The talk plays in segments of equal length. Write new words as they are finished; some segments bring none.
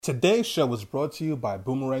Today's show was brought to you by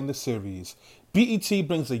Boomerang the Series. BET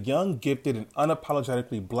brings a young, gifted, and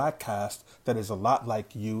unapologetically black cast that is a lot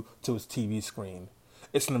like you to its TV screen.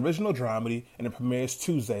 It's an original dramedy, and it premieres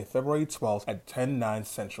Tuesday, February 12th at 10/9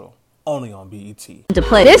 Central. Only on BET. To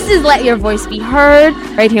play. This is Let Your Voice Be Heard,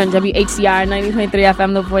 right here on WHCR 90.3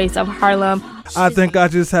 FM, the voice of Harlem. I think I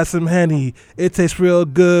just had some Henny. It tastes real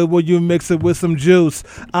good when you mix it with some juice.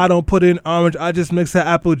 I don't put in orange, I just mix the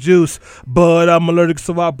apple juice. But I'm allergic,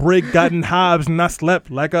 so I break gotten hives and I slept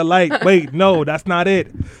like a light. Wait, no, that's not it.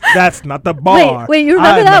 That's not the bar. Wait, you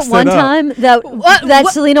remember that one time that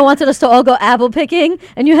Selena wanted us to all go apple picking,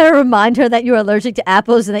 and you had to remind her that you were allergic to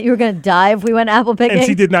apples and that you were going to die if we went apple picking? And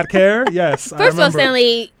she did not care? Yes. First of all,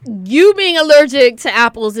 Stanley, you being allergic to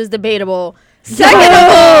apples is debatable. Second of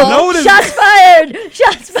all, shots fired.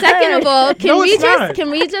 Second of all, can we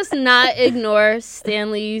just not ignore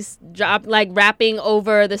Stanley's job, like rapping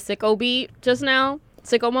over the sicko beat just now?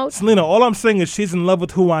 Sicko mode? Selena, all I'm saying is she's in love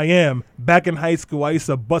with who I am. Back in high school, I used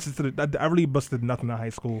to bust it to the... I really busted nothing in high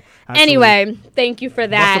school. Absolutely. Anyway, thank you for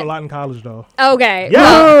that. Busted a lot in college, though. Okay. Yeah.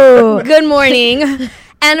 Well, good morning.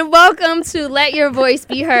 And welcome to Let Your Voice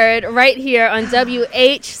Be Heard right here on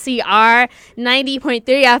WHCR 90.3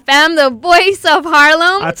 FM, the voice of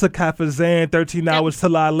Harlem. I took half a Xan, 13 hours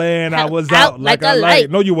till I land. I was out like a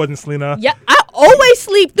light. No, you wasn't, Selena. Yeah, I always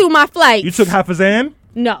sleep through my flights. You took half a Xan?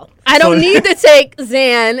 No. I don't need to take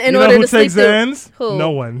Xan in order to sleep through. Xans? Who?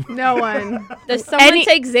 No one. No one. Does someone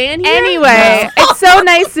take Xan here? Anyway, it's so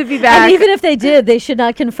nice to be back. And even if they did, they should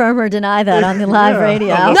not confirm or deny that on the live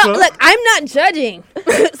radio. No, look, I'm not judging.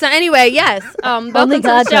 So anyway, yes. Only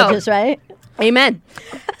God judges, right? Amen.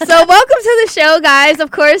 So welcome to the show, guys.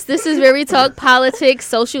 Of course, this is where we talk politics,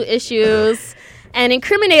 social issues, and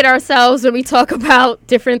incriminate ourselves when we talk about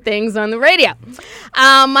different things on the radio.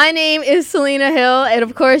 My name is Selena Hill, and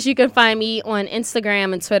of course you can find me on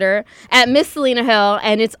Instagram and Twitter at Miss Selena Hill,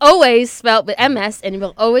 and it's always spelled with MS, and it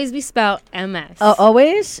will always be spelled MS. Oh,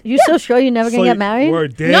 always? You so sure you're never going to get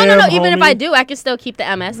married? No. Even if I do, I can still keep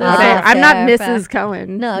the MS. I'm not Mrs.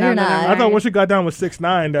 Cohen. No, you're not. I thought once you got down with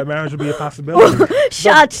 6ix9ine, that marriage would be a possibility.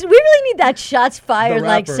 Shots. We really need that shots fired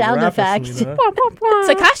like sound effect.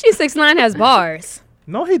 Tekashi 6ix9ine has bars.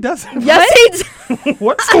 No, he doesn't. Yes, he does.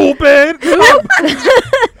 What, stupid?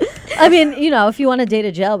 I mean, if you want to date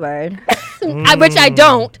a jailbird. Which I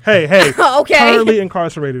don't. Hey. Okay. Currently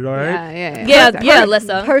incarcerated, all right? Yeah,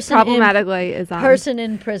 Alyssa. Person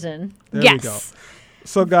in prison. There we go.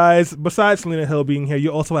 So, guys, besides Selena Hill being here, you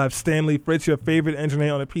also have Stanley Fritz, your favorite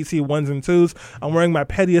engineer on the PC 1s and 2s. I'm wearing my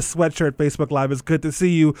pettiest sweatshirt. Facebook Live. It's good to see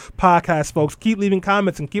you. Podcast folks, keep leaving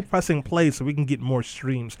comments and keep pressing play so we can get more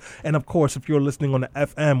streams. And, of course, if you're listening on the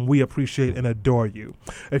FM, we appreciate and adore you.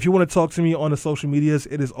 If you want to talk to me on the social medias,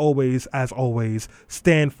 it is always, as always,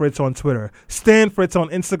 Stan Fritz on Twitter, Stan Fritz on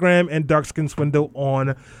Instagram, and Darkskin Swindle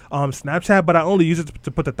on Snapchat. But I only use it to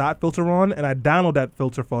put the thought filter on, and I download that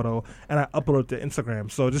filter photo, and I upload it to Instagram.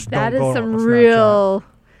 So just that don't go. That is some real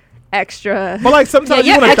extra. But like sometimes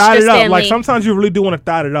you want to thought it up. Stanley. Like sometimes you really do want to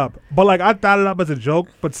thought it up. But like I thought it up as a joke.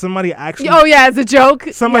 But somebody actually. Oh yeah, as a joke.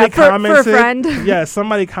 Somebody commented. For a friend. Yeah,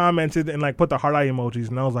 somebody commented and like put the heart eye emojis,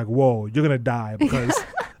 and I was like, "Whoa, you're gonna die!" Because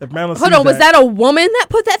if Marilyn Hold on, was that a woman that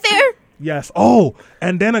put that there? Yes. Oh,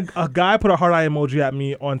 and then a guy put a heart eye emoji at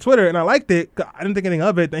me on Twitter, and I liked it. I didn't think anything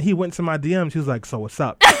of it. Then he went to my DMs. He was like, "So what's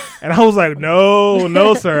up?" And I was like,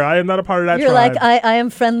 no, sir. I am not a part of that You're tribe. like, I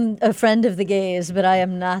am a friend of the gays, but I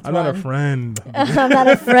am not I'm one. not a friend. I'm not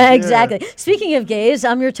a friend, exactly. Speaking of gays,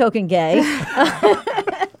 I'm your token gay.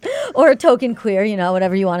 Or a token queer,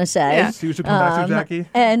 whatever you want to say. Yeah. See what you come back to, Jackie?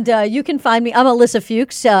 And you can find me, I'm Alyssa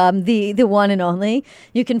Fuchs, the one and only.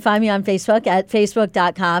 You can find me on Facebook at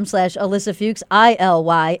facebook.com/Alyssa Fuchs,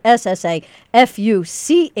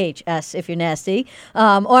 ILYSSAFUCHS if you're nasty.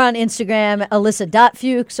 Or on Instagram,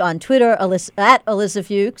 Alyssa.Fuchs, on Twitter, at Alyssa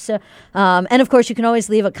Fuchs. And of course, you can always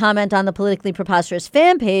leave a comment on the Politically Preposterous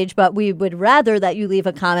fan page, but we would rather that you leave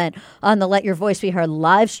a comment on the Let Your Voice Be Heard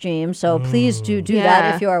live stream. So please do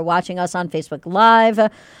that if you are watching us on Facebook Live. And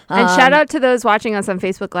shout out to those watching us on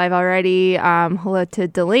Facebook Live already. Hello to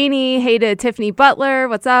Delaney. Hey to Tiffany Butler.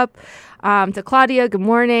 What's up? To Claudia, good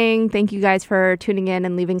morning. Thank you guys for tuning in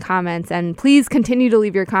and leaving comments. And please continue to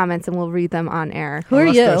leave your comments and we'll read them on air. Who are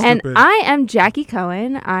you? And I am Jackie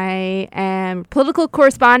Cohen. I am political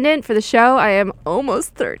correspondent for the show. I am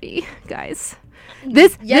almost 30, guys.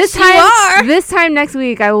 This time next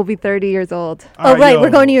week, I will be 30 years old. Oh, right.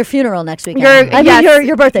 We're going to your funeral next week. Your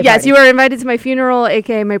birthday party. Yes, you are invited to my funeral,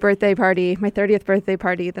 a.k.a. my birthday party, my 30th birthday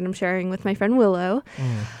party that I'm sharing with my friend Willow.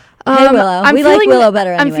 Hey, Willow. We like Willow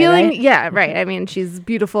better I'm anyway, feeling, right? yeah, right. I mean, she's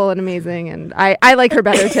beautiful and amazing, and I like her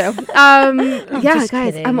better too. Yeah, just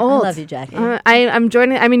guys, kidding. I'm old. I love you, Jackie. I'm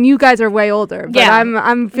joining. I mean, you guys are way older, but Yeah.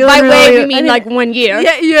 I'm feeling By really. way, we mean like 1 year.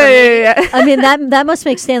 Yeah. I mean, that must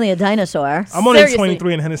make Stanley a dinosaur. I'm only Seriously.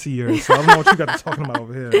 23 in Hennessy years, so I don't know what you guys are talking about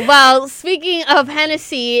over here. Well, speaking of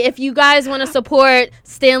Hennessy, if you guys want to support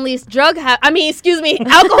Stanley's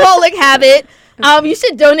alcoholic habit, you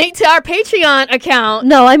should donate to our Patreon account.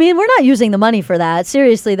 No, I mean, we're not using the money for that.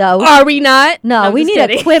 Seriously, though. Are we not? No, I'm we just need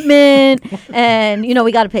kidding. equipment and,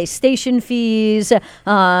 we got to pay station fees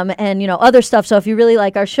and, other stuff. So if you really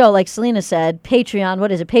like our show, like Selena said, Patreon,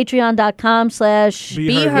 what is it? Patreon.com/Be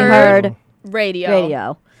Be Heard Heard Radio.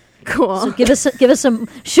 Radio. Cool. So give us some,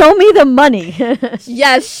 show me the money.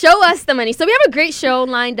 Yes, show us the money. So we have a great show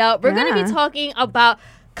lined up. We're going to be talking about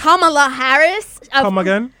Kamala Harris. Come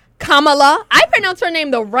again? Kamala. I pronounce her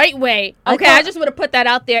name the right way. Okay, I thought- just want to put that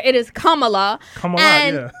out there. It is Kamala. Kamala,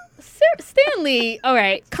 and yeah. Stanley. All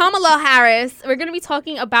right. Kamala Harris. We're going to be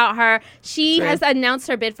talking about her. She has announced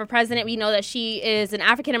her bid for president. We know that she is an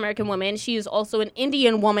African-American woman. She is also an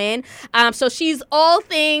Indian woman. So she's all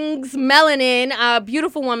things melanin, a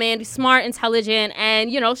beautiful woman, smart, intelligent,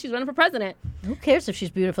 and, she's running for president. Who cares if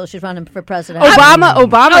she's beautiful? She's running for president.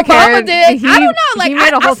 Obama did. I don't know. Like, he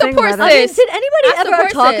made a I whole thing support about I it. mean, this. did anybody I ever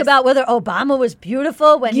support talk this. about whether Obama was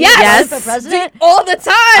beautiful when he Yes. was for president? All the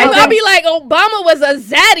time. I'll think- be like, Obama was a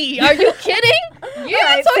zaddy. Are you kidding? You're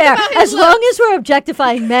not talking Fair. about his As long as we're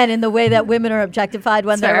objectifying men in the way that women are objectified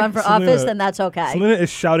when they Fair. run for Selena, office, then that's okay. Selena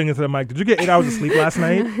is shouting into the mic. Did you get 8 hours of sleep last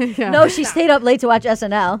night? No, she stayed up late to watch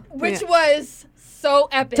SNL. which was so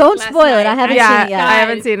epic. Don't last spoil it. night. I haven't Yeah, seen it yet. I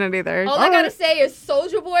haven't seen it either. All I gotta say is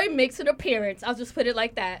Soldier Boy makes an appearance. I'll just put it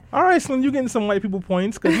like that. All right, Selena, you getting some white people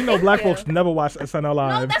points because black folks never watch SNL No,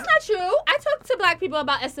 live. that's not true. I talk to black people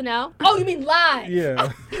about SNL. Oh, you mean live?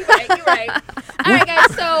 Yeah. You're right. All right,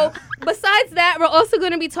 guys. So besides that, we're also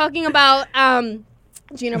going to be talking about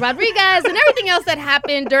Gina Rodriguez and everything else that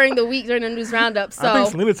happened during the week during the news roundup. I So think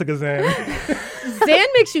Selena took a Xan. Zan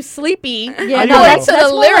makes you sleepy. Yeah, How no, do you that's, know? that's,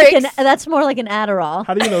 the more like lyrics. that's more like an Adderall.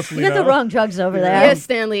 How do you know, You Selena? got the wrong drugs over there. Yes,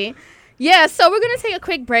 Stanley. Yeah, so we're going to take a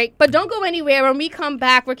quick break, but don't go anywhere. When we come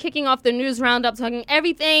back, we're kicking off the news roundup, talking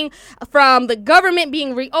everything from the government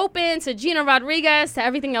being reopened to Gina Rodriguez to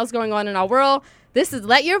everything else going on in our world. This is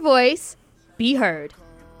Let Your Voice Be Heard.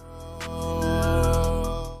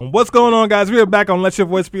 What's going on, guys? We are back on Let Your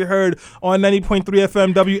Voice Be Heard on 90.3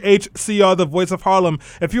 FM WHCR, the voice of Harlem.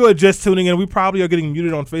 If you are just tuning in, we probably are getting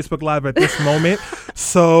muted on Facebook Live at this moment.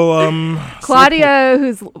 So, Claudia,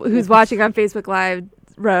 who's watching on Facebook Live,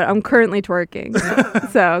 wrote, "I'm currently twerking."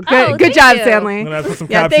 So good thank job, you. Stanley. I'm gonna put some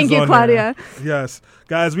Yeah, captions thank you, on Claudia. there. Yes.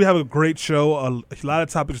 Guys, we have a great show, a lot of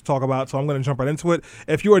topics to talk about, so I'm going to jump right into it.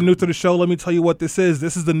 If you are new to the show, let me tell you what this is.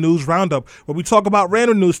 This is the News Roundup, where we talk about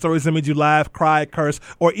random news stories that made you laugh, cry, curse,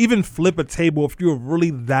 or even flip a table if you're really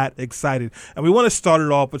that excited. And we want to start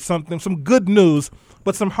it off with some good news,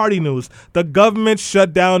 but some hearty news. The government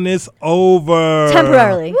shutdown is over.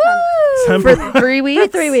 Temporarily. For 3 weeks. For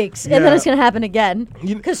 3 weeks. And then Yeah. it's going to happen again.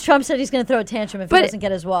 You- Because Trump said he's going to throw a tantrum if But- he doesn't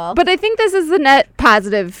get his wall. But I think this is the net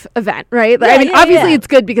positive event, right? Like, Yeah, I mean, yeah, obviously yeah. it's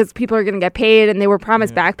good because people are going to get paid and they were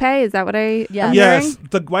promised back pay. Is that what I Yeah. am Yes, hearing?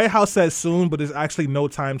 the White House says soon, but there's actually no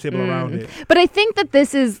timetable around it. But I think that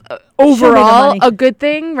this is the overall money. a good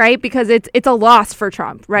thing, right? Because it's a loss for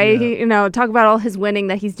Trump, right? Yeah. He, talk about all his winning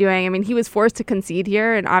that he's doing. I mean, he was forced to concede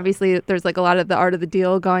here, and obviously there's like a lot of the art of the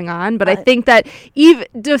deal going on. But I think that even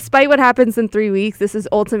despite what happens in 3 weeks, this is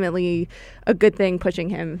ultimately a good thing, pushing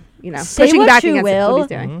him, Say pushing what back you against will. what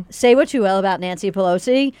he's doing. Say what you will about Nancy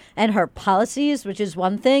Pelosi and her policies, which is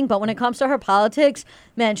one thing, but when it comes to her politics,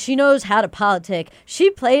 man, she knows how to politic. She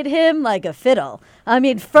played him like a fiddle. I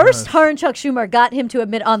mean, first her and Chuck Schumer got him to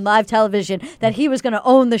admit on live television that he was going to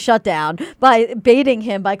own the shutdown by baiting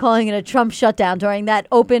him by calling it a Trump shutdown during that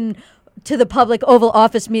open to the public Oval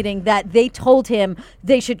Office meeting that they told him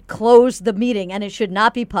they should close the meeting and it should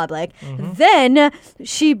not be public. Then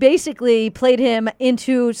she basically played him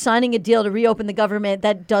into signing a deal to reopen the government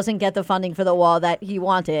that doesn't get the funding for the wall that he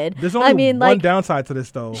wanted. There's only one like, downside to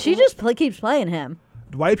this, though. she just keeps playing him.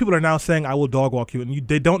 White people are now saying, "I will dog walk you," and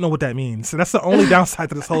they don't know what that means. So that's the only downside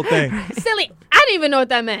to this whole thing. Silly. I didn't even know what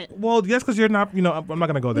that meant. Well, yes, because you're not. I'm not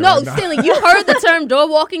gonna go there. No, right now. Stanley, you heard the term door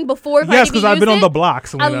walking before. Yes, because I've been on the block. A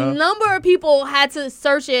Selena. number of people had to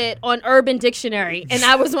search it on Urban Dictionary, and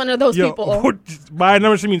I was one of those people. By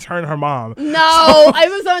number, she means her and her mom. No, I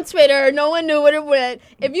was on Twitter. No one knew what it meant.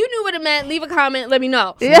 If you knew what it meant, leave a comment. Let me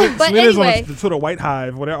know. Yeah. But Selena's anyway. on the Twitter White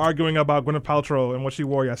Hive where they're arguing about Gwyneth Paltrow and what she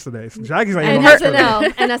wore yesterday. So Jackie's not And even on Twitter.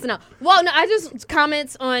 SNL. Well, no, I just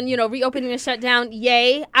comments on, reopening the shutdown.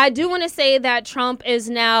 Yay. I do want to say that Trump is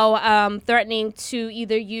now threatening to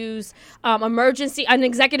either use an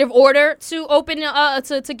executive order to open,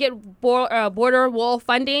 to get border wall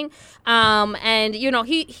funding. And,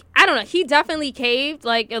 I don't know. He definitely caved,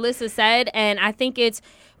 like Alyssa said. And I think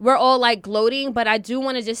we're all like gloating, but I do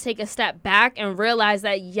want to just take a step back and realize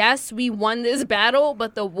that, yes, we won this battle,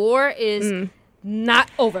 but the war is not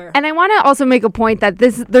over. And I want to also make a point that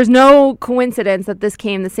there's no coincidence that this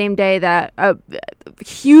came the same day that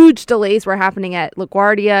huge delays were happening at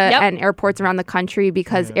LaGuardia and airports around the country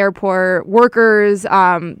because airport workers,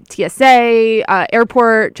 TSA,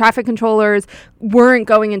 airport traffic controllers weren't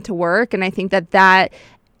going into work. And I think that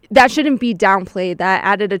shouldn't be downplayed. That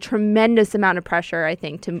added a tremendous amount of pressure, I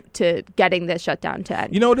think, to getting this shutdown to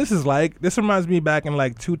end. You know what this is like? This reminds me back in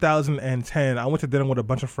like 2010. I went to dinner with a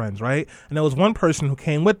bunch of friends, right? And there was one person who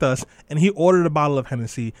came with us, and he ordered a bottle of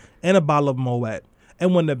Hennessy and a bottle of Moet.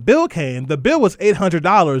 And when the bill came, the bill was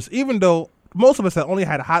 $800, even though most of us had only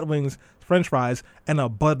had hot wings, French fries, and a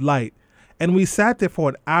Bud Light. And we sat there for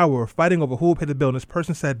an hour fighting over who would pay the bill, and this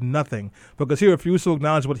person said nothing because he refused to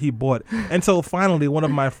acknowledge what he bought. Until finally, one of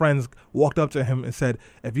my friends walked up to him and said,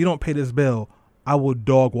 "If you don't pay this bill, I will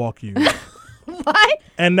dog walk you." What?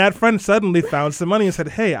 And that friend suddenly found some money and said,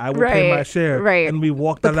 "Hey, I will pay my share." Right. And we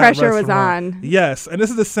walked The out of that restaurant. pressure was on. Yes. And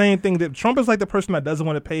this is the same thing that Trump is like the person that doesn't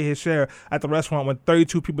want to pay his share at the restaurant when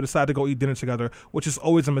 32 people decide to go eat dinner together, which is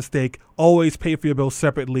always a mistake. Always pay for your bill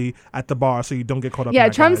separately at the bar so you don't get caught up in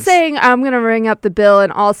that, Trump's guys. saying, I'm going to ring up the bill,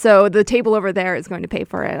 and also the table over there is going to pay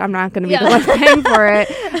for it. I'm not going to be the one paying for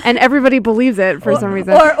it. And everybody believes it for some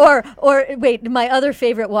reason. Or wait, my other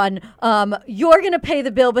favorite one, you're going to pay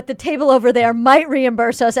the bill, but the table over there might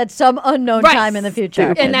reimburse us at some unknown time in the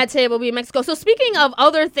future. And that table will be in Mexico. So speaking of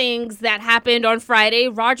other things that happened on Friday,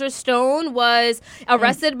 Roger Stone was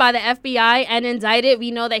arrested by the FBI and indicted.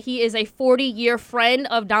 We know that he is a 40-year friend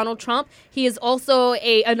of Donald Trump. He is also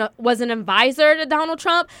was an advisor to Donald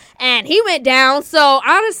Trump, and he went down. So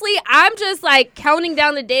honestly, I'm just like counting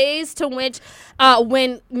down the days to which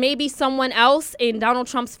when maybe someone else in Donald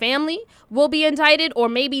Trump's family will be indicted, or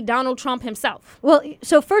maybe Donald Trump himself. Well,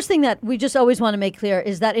 so first thing that we just always want to make clear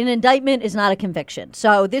is that an indictment is not a conviction.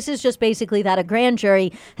 So this is just basically that a grand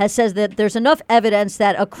jury has says that there's enough evidence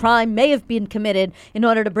that a crime may have been committed in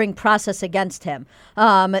order to bring process against him.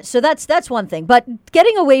 So that's one thing. But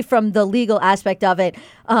getting away from the legal aspect of it,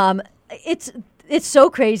 it's so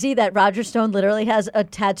crazy that Roger Stone literally has a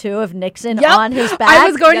tattoo of Nixon on his back. I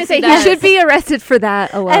was going to say he should be arrested for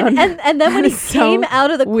that alone. And then when he came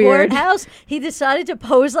out of the weird. courthouse, he decided to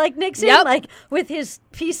pose like Nixon, like with his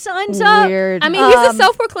peace signs Weird. up. I mean, he's a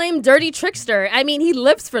self-proclaimed dirty trickster. I mean, he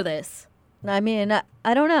lives for this. I mean,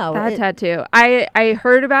 I don't know. That tattoo. I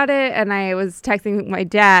heard about it, and I was texting my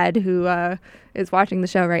dad, who is watching the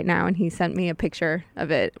show right now, and he sent me a picture of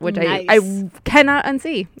it, which Nice. I cannot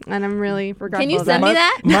unsee, and I'm really regretful. Can you of send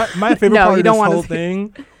that. me that? My favorite No, part you of don't this wanna whole see.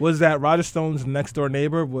 thing was that Roger Stone's next door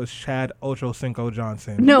neighbor was Chad Ochocinco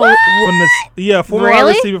Johnson. No. Former wide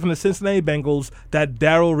Really? receiver from the Cincinnati Bengals that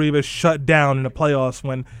Darrell Revis shut down in the playoffs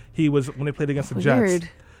when they played against the Jets. Weird.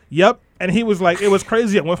 Yep, and he was like, it was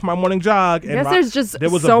crazy. I went for my morning jog, I and guess there's just there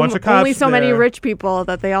was a bunch of cops only so many there. rich people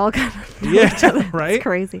that they all kind of know each other. Right? It's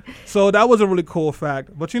crazy. So that was a really cool fact.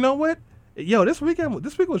 But you know what? Yo, this week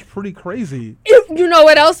was pretty crazy. You know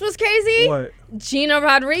what else was crazy? What? Gina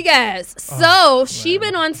Rodriguez. So she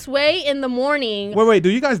been on Sway in the morning. Wait. Do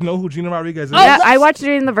you guys know who Gina Rodriguez is? Yeah, I watched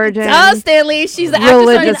Jane the Virgin. Stanley. She's the actress on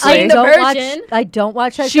Religiously. Jane the Virgin. I don't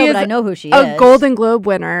watch that She show, is but I know who she a is. Golden Globe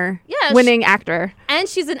winner, Yeah, winning actor. And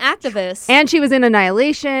she's an activist. And she was in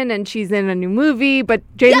Annihilation, and she's in a new movie. But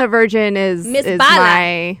Jane the Virgin is Miss Bala.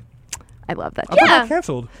 my. I love that. I thought Yeah. that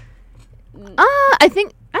canceled.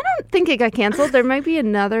 I don't think it got canceled. There might be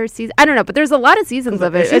another season. I don't know, but there's a lot of seasons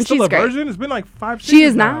of it, Is she and still she's a great. virgin? It's been like 5 seasons She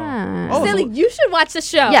is now. not. Oh, Stanley, so you should watch the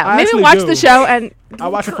show. Yeah, I maybe actually watch do. the show and. I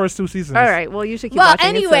watched the first 2 seasons. All right, well, you should keep Well,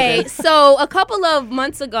 watching. It's so anyway, good. so a couple of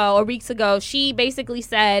months ago or weeks ago, she basically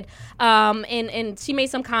said, and she made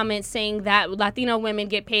some comments saying that Latino women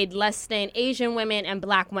get paid less than Asian women and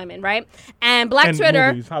Black women, right? And Black And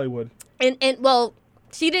Twitter, movies, Hollywood. and well,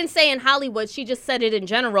 she didn't say in Hollywood. She just said it in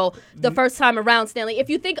general the first time around, Stanley. If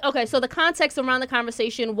you think, okay, so the context around the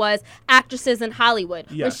conversation was actresses in Hollywood.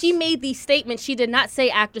 Yes. When she made these statements, she did not say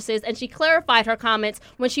actresses, and she clarified her comments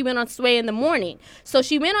when she went on Sway in the Morning. So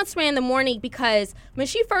she went on Sway in the Morning because when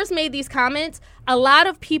she first made these comments, a lot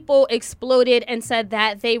of people exploded and said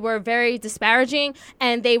that they were very disparaging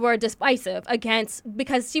and they were divisive against,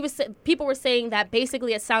 because people were saying that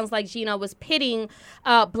basically it sounds like Gina was pitting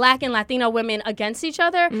Black and Latino women against each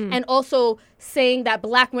other, and also saying that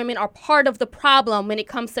Black women are part of the problem when it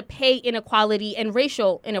comes to pay inequality and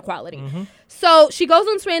racial inequality. So she goes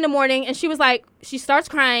on Sway in the Morning and she was like, she starts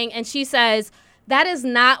crying and she says, that is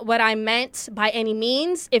not what I meant by any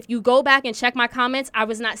means. If you go back and check my comments, I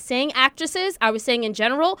was not saying actresses. I was saying in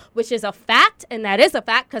general, which is a fact. And that is a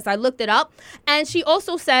fact because I looked it up. And she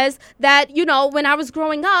also says that, when I was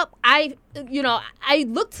growing up, I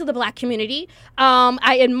looked to the Black community.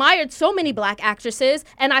 I admired so many Black actresses.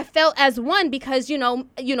 And I felt as one because, we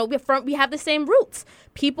have the same roots.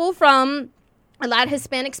 People from a lot of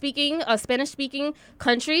Hispanic-speaking, Spanish-speaking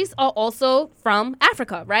countries are also from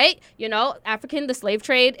Africa, right? The slave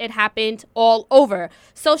trade, it happened all over.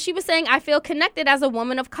 So she was saying, I feel connected as a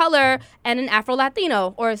woman of color and an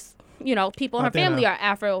Afro-Latino, or, people in her family are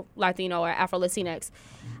Afro-Latino or Afro-Latinx.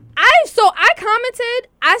 I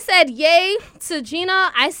commented, I said yay to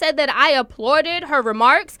Gina. I said that I applauded her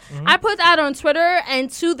remarks. I put that on Twitter,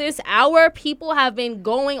 and to this hour, people have been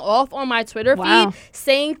going off on my Twitter feed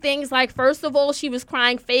saying things like, first of all, she was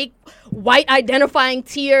crying fake white identifying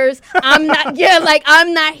tears. I'm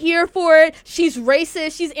not here for it. She's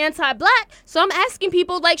racist. She's anti-Black. So I'm asking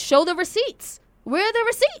people, show the receipts. Where are the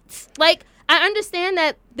receipts? I understand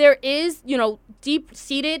that there is,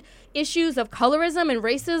 deep-seated issues of colorism and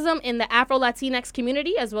racism in the Afro-Latinx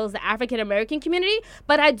community as well as the African-American community,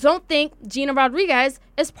 but I don't think Gina Rodriguez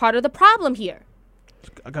is part of the problem here.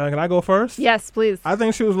 Can I go first? Yes, please. I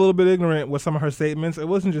think she was a little bit ignorant with some of her statements. It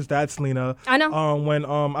wasn't just that, Selena. I know. When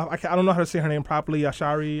I don't know how to say her name properly,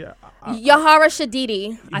 Yahara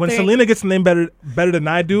Shadidi. When Selena gets the name better than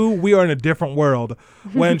I do, we are in a different world.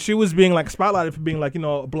 When she was being spotlighted for being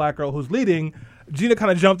a Black girl who's leading, Gina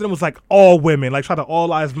kind of jumped in and was all women, tried to all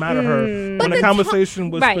lives matter her. When the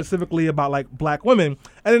conversation was specifically about Black women.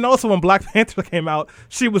 And then also when Black Panther came out,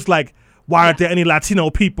 she was like, why aren't there any Latino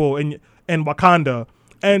people in Wakanda?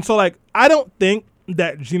 And so I don't think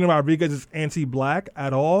that Gina Rodriguez is anti-Black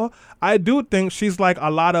at all. I do think she's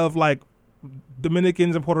a lot of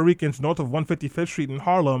Dominicans and Puerto Ricans north of 155th Street in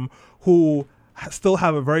Harlem who still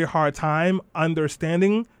have a very hard time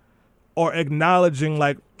understanding or acknowledging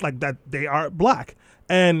that they are Black.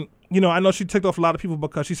 And I know she ticked off a lot of people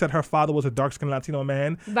because she said her father was a dark-skinned Latino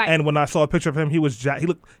man. Right. And when I saw a picture of him, he was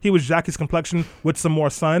Jackie's complexion with some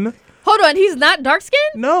more sun. Hold on, he's not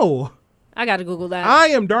dark-skinned? No. I gotta Google that. I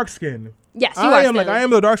am dark-skinned. Yes, you are. I am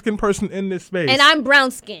the dark-skinned person in this space. And I'm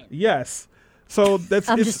brown-skinned. Yes. So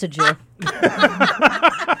I'm just a Jew.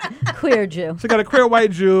 Queer Jew. So got a queer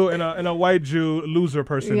white Jew and a white Jew loser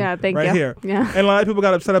person. Yeah, thank right you. Here. Yeah. And a lot of people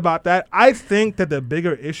got upset about that. I think that the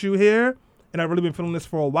bigger issue here, and I've really been feeling this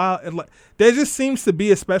for a while, there just seems to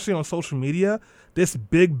be, especially on social media, this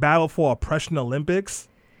big battle for oppression Olympics.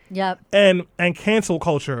 Yep. And cancel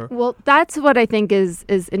culture. Well, that's what I think is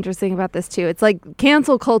interesting about this too. It's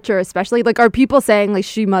cancel culture, especially are people saying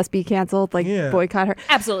she must be canceled, boycott her?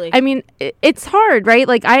 Absolutely. I mean, it's hard, right?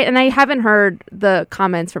 I haven't heard the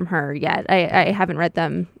comments from her yet. I haven't read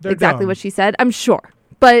them. They're exactly dumb. what she said. I'm sure,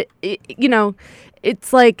 but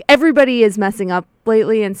it's everybody is messing up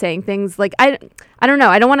lately and saying things I don't know.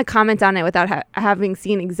 I don't want to comment on it without having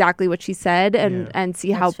seen exactly what she said and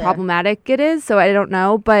see how problematic it is. So I don't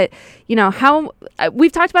know. But, how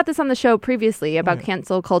we've talked about this on the show previously about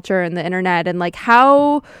cancel culture and the internet and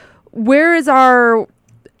where is our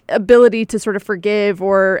ability to sort of forgive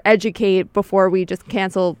or educate before we just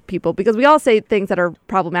cancel people? Because we all say things that are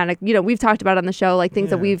problematic. We've talked about on the show,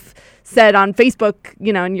 things that we've said on Facebook,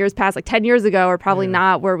 in years past, 10 years ago, are probably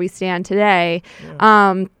not where we stand today.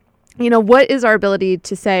 Yeah. What is our ability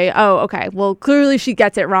to say, oh, okay, well, clearly she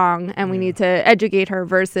gets it wrong and we need to educate her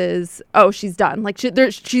versus, oh, she's done.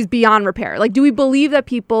 She's beyond repair. Do we believe that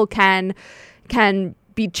people can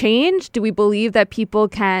be changed? Do we believe that people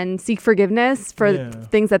can seek forgiveness for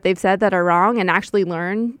things that they've said that are wrong and actually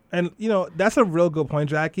learn? And, that's a real good point,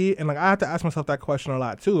 Jackie. And I have to ask myself that question a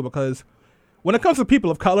lot, too, because when it comes to people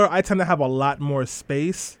of color, I tend to have a lot more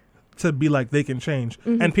space to be they can change.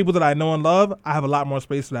 Mm-hmm. And people that I know and love, I have a lot more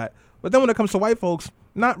space for that. But then when it comes to white folks,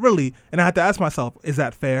 not really. And I had to ask myself, is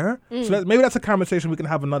that fair? So maybe that's a conversation we can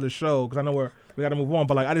have another show, because I know we got to move on.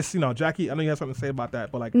 But like, I just, Jackie, I know you have something to say about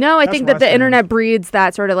that. But like, no, I that's think where that the stand. internet breeds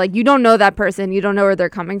that sort of like, you don't know that person, you don't know where they're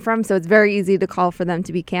coming from, so it's very easy to call for them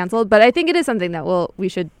to be canceled. But I think it is something that we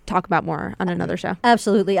should talk about more on another show.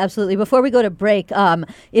 Absolutely, absolutely. Before we go to break,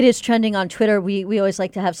 it is trending on Twitter. We always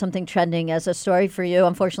like to have something trending as a story for you.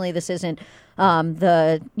 Unfortunately, this isn't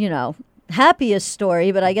the happiest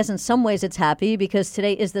story, but I guess in some ways it's happy because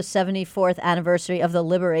today is the 74th anniversary of the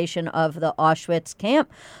liberation of the Auschwitz camp.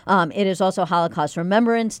 It is also Holocaust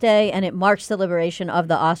Remembrance Day, and it marks the liberation of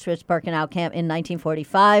the Auschwitz-Birkenau camp in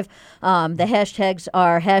 1945. The hashtags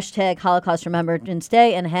are hashtag Holocaust Remembrance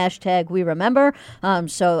Day and hashtag We Remember.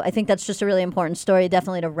 So I think that's just a really important story,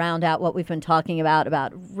 definitely to round out what we've been talking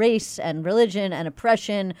about race and religion and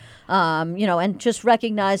oppression, and just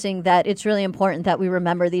recognizing that it's really important that we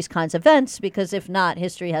remember these kinds of events, because if not,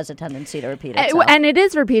 history has a tendency to repeat itself. And it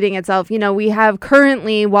is repeating itself. We have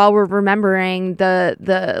currently, while we're remembering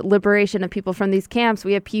the liberation of people from these camps,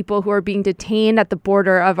 we have people who are being detained at the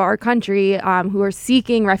border of our country, who are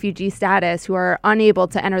seeking refugee status, who are unable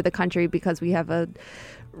to enter the country because we have a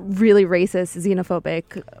really racist,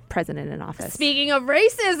 xenophobic president in office. Speaking of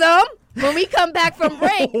racism, when we come back from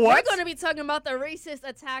break, we're going to be talking about the racist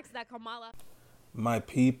attacks that Kamala... My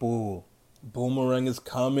people, Boomerang is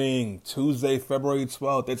coming. Tuesday, February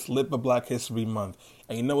 12th. It's lit for Black History Month.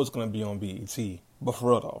 And you know it's going to be on BET. But for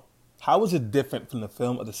real though, how is it different from the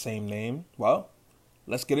film of the same name? Well,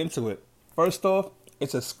 let's get into it. First off,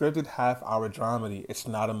 it's a scripted half-hour dramedy. It's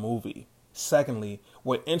not a movie. Secondly,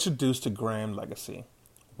 we're introduced to Graham Legacy.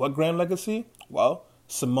 What Graham Legacy? Well,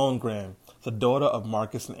 Simone Graham, the daughter of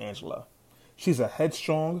Marcus and Angela. She's a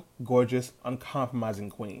headstrong, gorgeous, uncompromising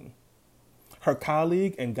queen. Her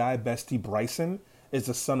colleague and guy bestie Bryson is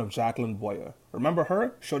the son of Jacqueline Boyer. Remember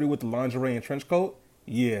her? Shorty with the lingerie and trench coat?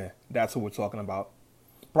 Yeah, that's who we're talking about.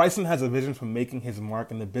 Bryson has a vision for making his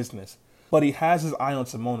mark in the business, but he has his eye on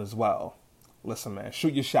Simone as well. Listen, man,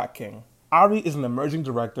 shoot your shot, king. Ari is an emerging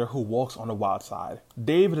director who walks on the wild side.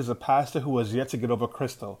 David is a pastor who has yet to get over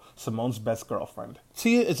Crystal, Simone's best girlfriend.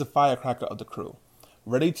 Tia is a firecracker of the crew,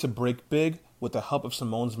 ready to break big with the help of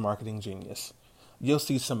Simone's marketing genius. You'll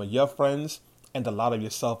see some of your friends and a lot of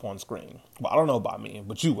yourself on screen. Well, I don't know about me,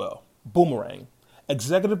 but you will. Boomerang,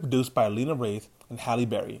 executive produced by Lena Wraith and Halle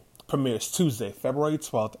Berry, premieres Tuesday, February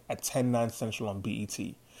 12th at 10/9 Central on BET.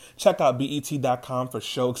 Check out BET.com for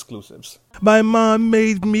show exclusives. My mom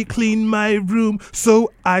made me clean my room,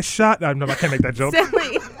 so I shot... No, I can't make that joke.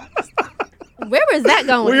 Silly. Where was that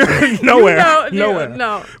going? Nowhere.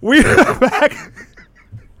 No. We are back.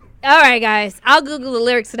 All right, guys. I'll Google the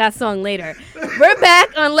lyrics to that song later. We're back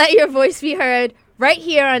on Let Your Voice Be Heard right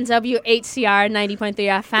here on WHCR 90.3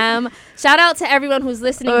 FM. Shout out to everyone who's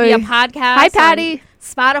listening via podcast. Hi, Patty.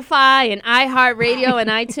 Spotify and iHeartRadio and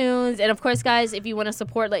iTunes. And of course, guys, if you want to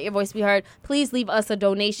support Let Your Voice Be Heard, please leave us a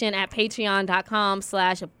donation at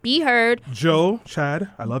patreon.com/BeHeard. Joe, Chad,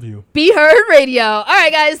 I love you. Be Heard Radio. All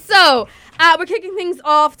right, guys. So we're kicking things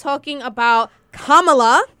off talking about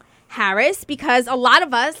Kamala Harris, because a lot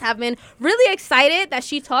of us have been really excited that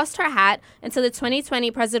she tossed her hat into the 2020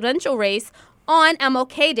 presidential race on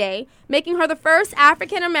MLK Day, making her the first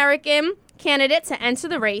African-American candidate to enter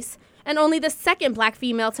the race and only the second black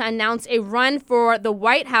female to announce a run for the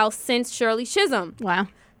White House since Shirley Chisholm. Wow.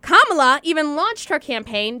 Kamala even launched her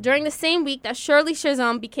campaign during the same week that Shirley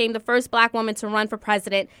Chisholm became the first black woman to run for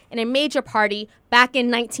president in a major party back in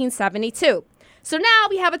 1972. So now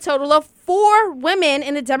we have a total of 4 women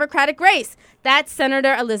in the Democratic race. That's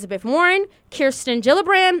Senator Elizabeth Warren, Kirsten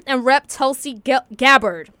Gillibrand, and Rep. Tulsi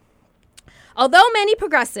Gabbard. Although many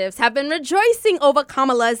progressives have been rejoicing over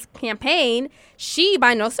Kamala's campaign, she,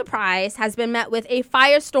 by no surprise, has been met with a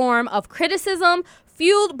firestorm of criticism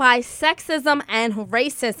fueled by sexism and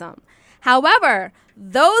racism. However,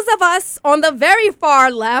 those of us on the very far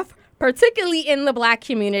left, particularly in the black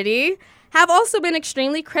community, have also been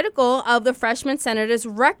extremely critical of the freshman senator's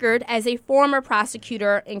record as a former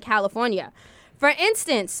prosecutor in California. For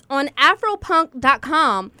instance, on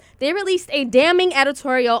Afropunk.com, they released a damning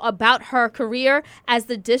editorial about her career as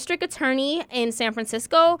the district attorney in San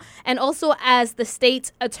Francisco and also as the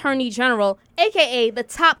state attorney general, aka the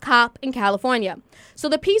top cop in California. So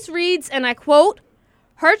the piece reads, and I quote,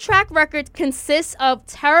 "Her track record consists of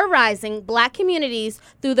terrorizing black communities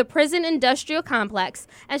through the prison industrial complex,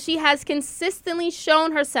 and she has consistently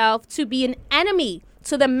shown herself to be an enemy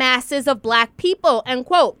to the masses of black people," end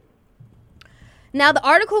quote. Now, the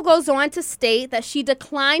article goes on to state that she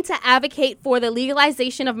declined to advocate for the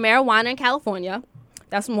legalization of marijuana in California.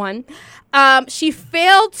 That's one. She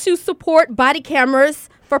failed to support body cameras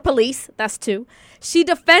for police. That's 2. She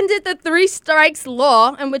defended the 3 strikes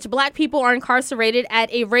law in which black people are incarcerated at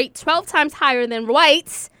a rate 12 times higher than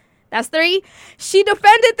whites. That's 3. She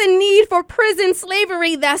defended the need for prison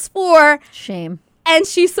slavery. That's 4. Shame. And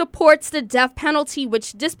she supports the death penalty,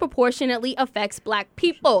 which disproportionately affects black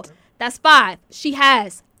people. That's 5. She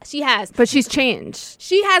has. But she's changed.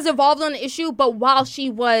 She has evolved on the issue, but while she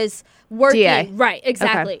was working, DA. right,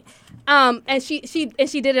 exactly. And she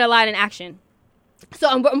did it a lot in action. So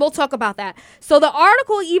and we'll talk about that. So the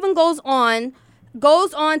article even goes on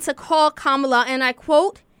to call Kamala, and I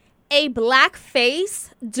quote, a black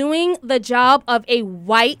face doing the job of a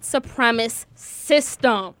white supremacist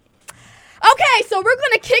system. Okay, so we're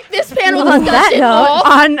going to kick this panel On that discussion note-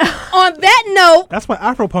 off. On that note, That's what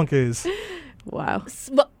Afropunk is. Wow.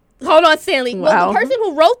 hold on, Stanley. Wow. Well, the person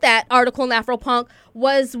who wrote that article in Afropunk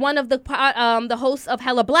was one of the hosts of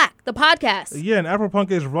Hella Black, the podcast. Yeah, and Afropunk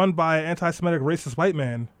is run by an anti-Semitic racist white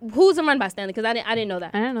man. Who's it run by, Stanley? Because I didn't know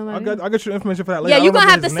that. I don't know that. I'll get you information for that later. Yeah, I you're don't going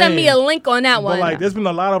to remember have to his send me a name. link on that But one. like, there's been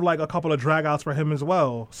a lot of like a couple of dragouts for him as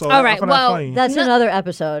well. So All I right, find that well, funny. That's another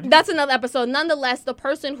episode. That's another episode. Nonetheless, the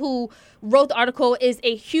person who wrote the article is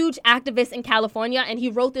a huge activist in California, and he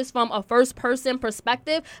wrote this from a first-person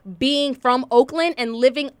perspective, being from Oakland and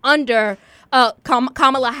living under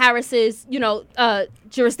Kamala Harris's,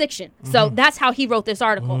 jurisdiction. So that's how he wrote this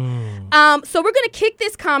article. So we're gonna kick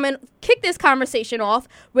this conversation off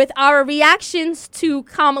with our reactions to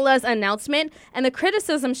Kamala's announcement and the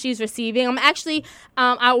criticism she's receiving.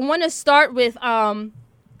 I want to start with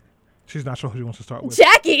She's not sure who she wants to start with.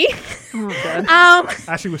 Jackie.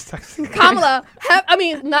 As she was texting. Kamala.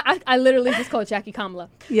 I literally just called Jackie Kamala.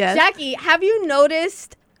 Yes. Jackie, have you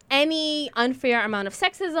noticed any unfair amount of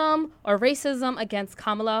sexism or racism against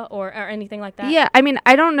Kamala or anything like that? Yeah, I mean,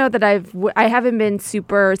 I don't know that I haven't been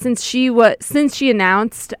super since she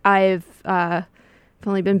announced. I've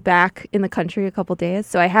only been back in the country a couple days,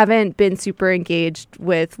 so I haven't been super engaged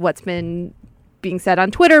with what's been being said on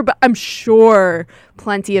Twitter, but I'm sure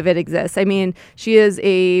plenty of it exists. I mean, she is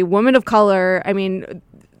a woman of color. I mean,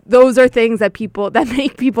 those are things that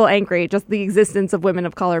make people angry. Just the existence of women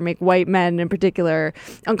of color make white men in particular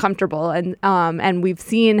uncomfortable. And we've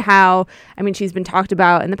seen how, I mean, she's been talked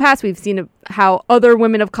about in the past. We've seen how other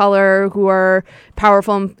women of color who are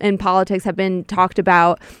powerful in politics have been talked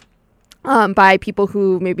about by people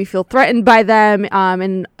who maybe feel threatened by them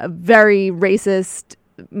in a very racist,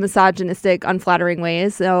 misogynistic, unflattering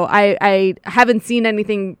ways. So I haven't seen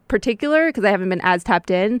anything particular because I haven't been as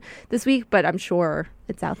tapped in this week, but I'm sure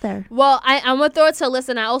it's out there. Well, I'm going to throw it to Alyssa,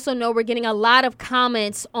 and I also know we're getting a lot of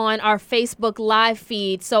comments on our Facebook live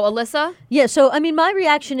feed. So, Alyssa? Yeah, so, I mean, my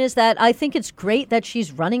reaction is that I think it's great that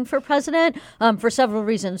she's running for president for several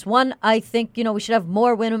reasons. One, I think, we should have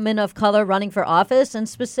more women of color running for office and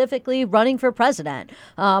specifically running for president.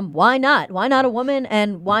 Why not? Why not a woman,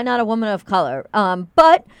 and why not a woman of color?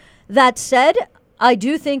 But that said, I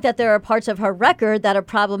do think that there are parts of her record that are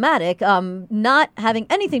problematic, not having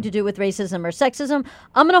anything to do with racism or sexism.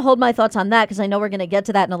 I'm going to hold my thoughts on that because I know we're going to get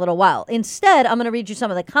to that in a little while. Instead, I'm going to read you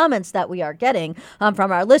some of the comments that we are getting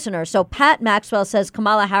from our listeners. So Pat Maxwell says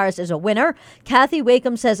Kamala Harris is a winner. Kathy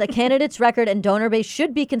Wakeham says a candidate's record and donor base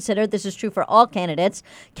should be considered. This is true for all candidates.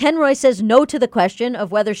 Ken Roy says no to the question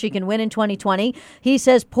of whether she can win in 2020. He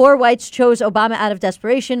says poor whites chose Obama out of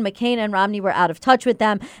desperation. McCain and Romney were out of touch with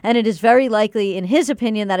them, and it is very likely in his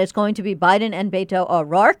opinion that it's going to be Biden and Beto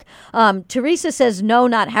O'Rourke. Teresa says no,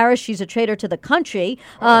 not Harris. She's a traitor to the country.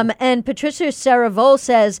 And Patricia Saravol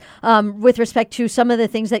says, with respect to some of the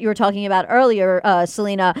things that you were talking about earlier,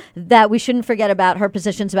 Selena, that we shouldn't forget about her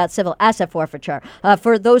positions about civil asset forfeiture.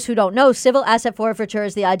 For those who don't know, civil asset forfeiture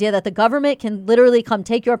is the idea that the government can literally come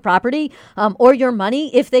take your property or your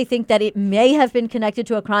money if they think that it may have been connected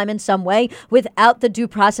to a crime in some way without the due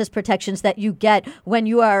process protections that you get when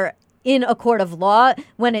you are in a court of law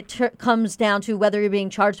when it comes down to whether you're being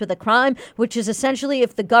charged with a crime, which is essentially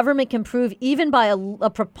if the government can prove even by a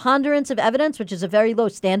preponderance of evidence, which is a very low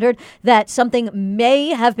standard, that something may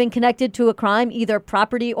have been connected to a crime, either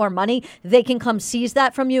property or money, they can come seize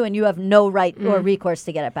that from you and you have no right or recourse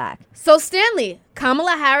to get it back. So, Stanley,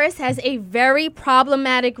 Kamala Harris has a very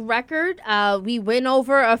problematic record. We went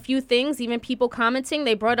over a few things, even people commenting.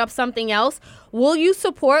 They brought up something else. Will you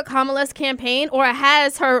support Kamala's campaign, or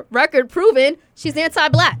has her record proven she's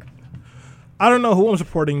anti-black? I don't know who I'm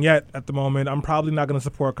supporting yet at the moment. I'm probably not going to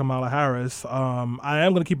support Kamala Harris. I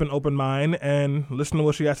am going to keep an open mind and listen to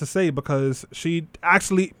what she has to say because she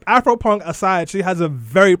actually, Afropunk aside, she has a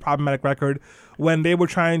very problematic record when they were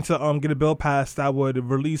trying to get a bill passed that would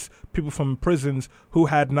release people from prisons who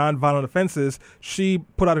had nonviolent offenses, she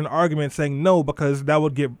put out an argument saying no, because that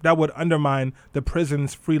would undermine the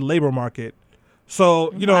prison's free labor market.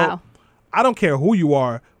 So, Wow. I don't care who you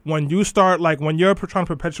are. When you start, when you're trying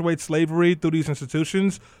to perpetuate slavery through these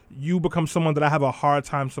institutions, you become someone that I have a hard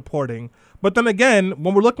time supporting. But then again,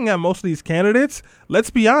 when we're looking at most of these candidates, let's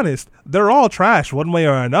be honest, they're all trash one way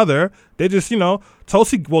or another. They just,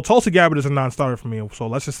 Tulsi Gabbard is a non-starter for me, so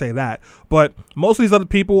let's just say that. But most of these other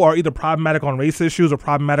people are either problematic on race issues or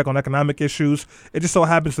problematic on economic issues. It just so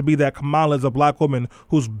happens to be that Kamala is a black woman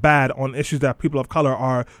who's bad on issues that people of color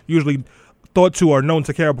are usually thought to or known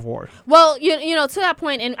to care for. Well, to that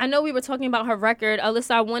point, and I know we were talking about her record,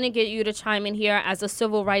 Alyssa, I want to get you to chime in here as a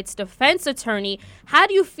civil rights defense attorney. How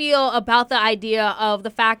do you feel about the idea of the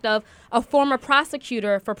fact of a former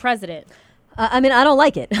prosecutor for president? I don't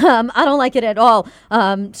like it. I don't like it at all.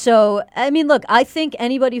 Look, I think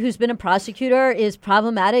anybody who's been a prosecutor is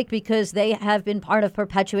problematic because they have been part of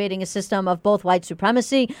perpetuating a system of both white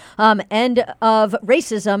supremacy and of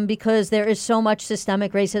racism, because there is so much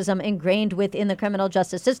systemic racism ingrained within the criminal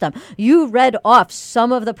justice system. You read off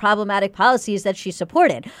some of the problematic policies that she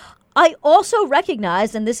supported. I also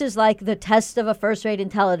recognize, and this is like the test of a first-rate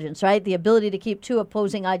intelligence, right? The ability to keep two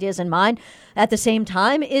opposing ideas in mind at the same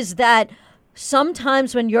time, is that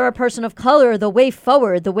sometimes when you're a person of color, the way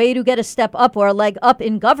forward, the way to get a step up or a leg up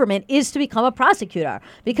in government is to become a prosecutor,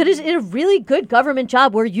 because it's a really good government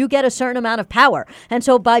job where you get a certain amount of power. And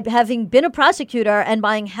so by having been a prosecutor and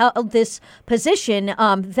by held this position,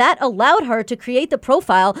 that allowed her to create the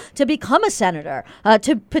profile to become a senator,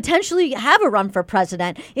 to potentially have a run for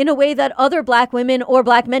president in a way that other black women or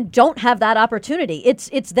black men don't have that opportunity. It's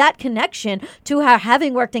that connection to her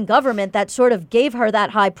having worked in government that sort of gave her that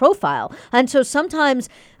high profile. And so sometimes,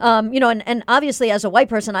 and obviously as a white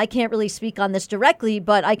person, I can't really speak on this directly,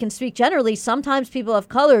 but I can speak generally. Sometimes people of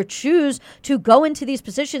color choose to go into these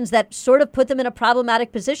positions that sort of put them in a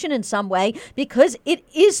problematic position in some way, because it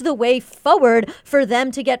is the way forward for them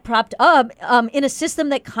to get propped up in a system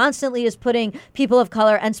that constantly is putting people of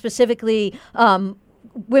color and specifically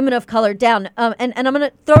women of color down. And I'm going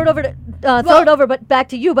to throw it over, but back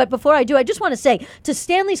to you. But before I do, I just want to say to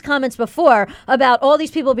Stanley's comments before about all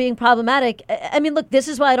these people being problematic. Look, this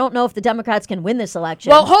is why I don't know if the Democrats can win this election.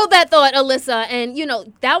 Well, hold that thought, Alyssa. And,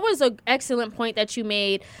 that was an excellent point that you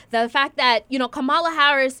made. The fact that, Kamala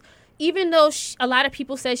Harris, even though a lot of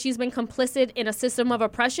people say she's been complicit in a system of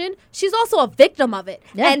oppression, she's also a victim of it.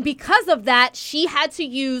 Yeah. And because of that, she had to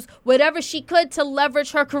use whatever she could to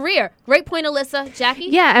leverage her career. Great point, Alyssa. Jackie?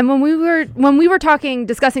 Yeah, and when we were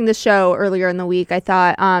discussing the show earlier in the week, I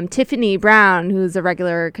thought Tiffany Brown, who's a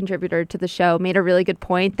regular contributor to the show, made a really good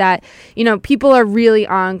point that, people are really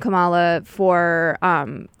on Kamala for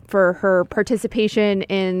her participation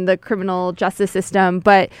in the criminal justice system,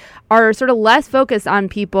 but are sort of less focused on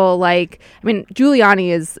people Giuliani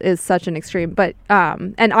is such an extreme, but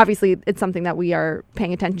and obviously it's something that we are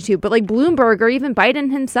paying attention to, but like Bloomberg or even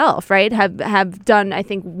Biden himself, right, have done, I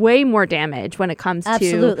think, way more damage when it comes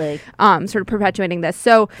to sort of perpetuating this.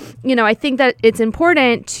 So, I think that it's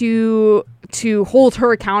important to hold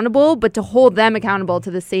her accountable, but to hold them accountable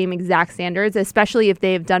to the same exact standards, especially if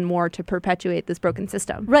they've done more to perpetuate this broken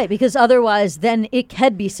system. Right, because otherwise then it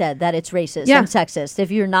can be said that it's racist and sexist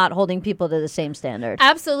if you're not holding people to the same standard.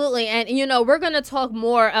 Absolutely. And, we're going to talk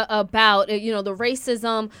more about, the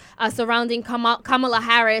racism surrounding Kamala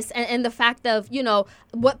Harris and the fact of,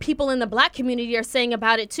 what people in the black community are saying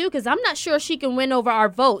about it, too, because I'm not sure she can win over our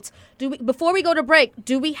votes. Before we go to break,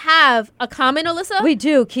 do we have a comment, Alyssa? We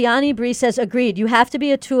do. Kiani Bree says, agreed. You have to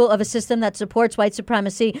be a tool of a system that supports white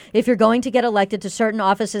supremacy if you're going to get elected to certain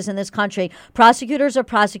offices in this country. Prosecutors are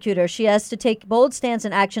prosecutors. She has to take bold stands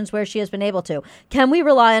and actions where she has been able to. Can we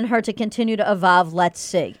rely on her to continue to evolve? Let's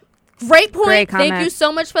see. Great point. Great comment. Thank you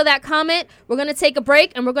so much for that comment. We're going to take a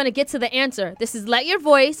break and we're going to get to the answer. This is Let Your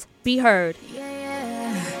Voice Be Heard.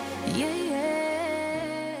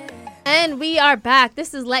 And we are back.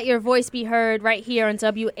 This is Let Your Voice Be Heard right here on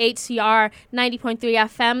WHCR 90.3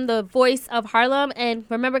 FM, the voice of Harlem. And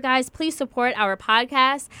remember, guys, please support our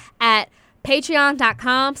podcast at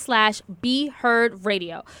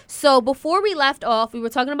patreon.com/BeHeardRadio. So before we left off, we were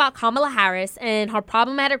talking about Kamala Harris and her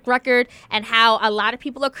problematic record and how a lot of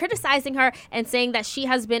people are criticizing her and saying that she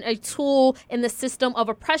has been a tool in the system of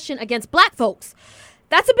oppression against black folks.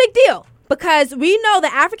 That's a big deal. because we know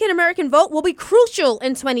the African American vote will be crucial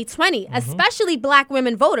in 2020, especially black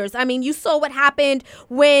women voters. I mean, you saw what happened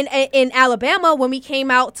when in Alabama when we came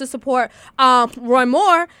out to support Roy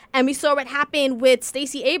Moore, and we saw what happened with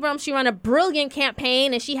Stacey Abrams. She ran a brilliant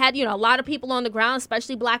campaign, and she had, a lot of people on the ground,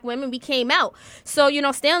 especially black women. We came out. So,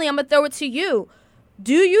 Stanley, I'm going to throw it to you.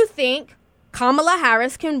 Do you think Kamala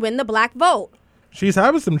Harris can win the black vote? She's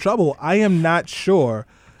having some trouble. I am not sure.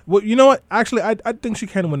 Well, you know what? Actually, I think she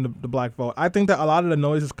can win the black vote. I think that a lot of the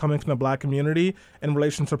noise is coming from the black community in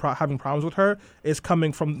relation to having problems with her is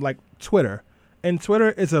coming from, like, Twitter. And Twitter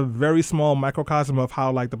is a very small microcosm of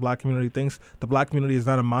how, like, the black community thinks. The black community is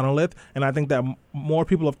not a monolith. And I think that more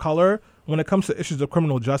people of color, when it comes to issues of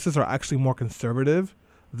criminal justice, are actually more conservative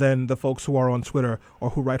than the folks who are on Twitter or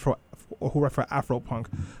who write for Afropunk.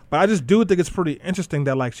 But I just do think it's pretty interesting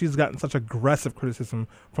that, like, she's gotten such aggressive criticism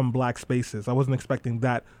from black spaces. I wasn't expecting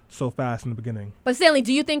that so fast in the beginning. But Stanley,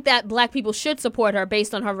 do you think that black people should support her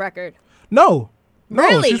based on her record? No,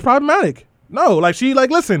 Really? She's problematic. No,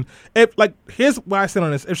 listen, here's why I stand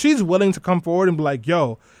on this. If she's willing to come forward and be like,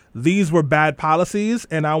 yo, these were bad policies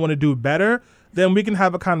and I want to do better, then we can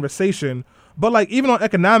have a conversation. But, like, even on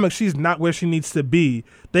economics, she's not where she needs to be.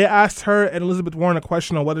 They asked her and Elizabeth Warren a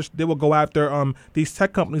question on whether they will go after these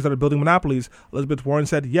tech companies that are building monopolies. Elizabeth Warren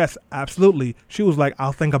said, yes, absolutely. She was like,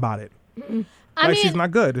 I'll think about it. I mean, she's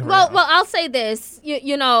not good. Well, I'll say this.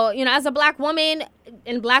 You know, as a black woman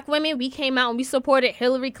and black women, we came out and we supported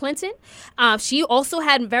Hillary Clinton. She also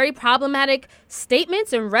had very problematic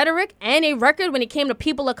statements and rhetoric and a record when it came to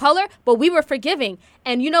people of color, but we were forgiving.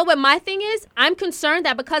 And you know what my thing is? I'm concerned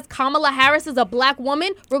that because Kamala Harris is a black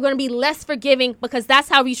woman, we're going to be less forgiving because that's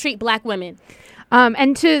how we treat black women.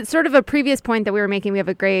 And to sort of a previous point that we were making, we have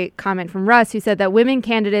a great comment from Russ who said that women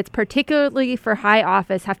candidates, particularly for high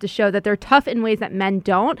office, have to show that they're tough in ways that men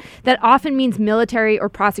don't. That often means military or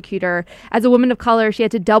prosecutor. As a woman of color, she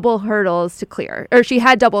had double hurdles to clear.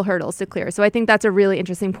 So I think that's a really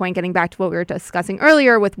interesting point, getting back to what we were discussing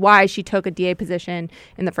earlier with why she took a DA position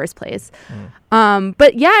in the first place.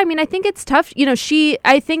 But yeah, I mean, I think it's tough.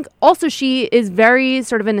 I think also she is very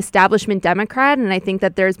sort of an establishment Democrat. And I think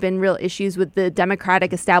that there's been real issues with the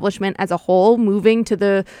Democratic establishment as a whole moving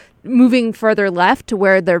further left to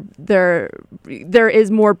where there is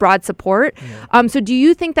more broad support. Yeah. So do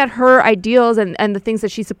you think that her ideals and the things that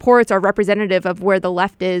she supports are representative of where the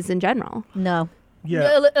left is in general? No.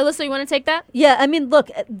 Yeah. Alyssa, you want to take that? Yeah, I mean, look,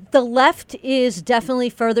 the left is definitely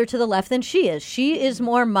further to the left than she is. She is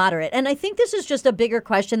more moderate. And I think this is just a bigger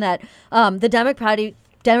question that the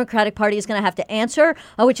Democratic Party is going to have to answer,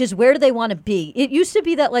 which is where do they want to be? It used to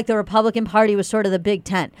be that, like, the Republican Party was sort of the Big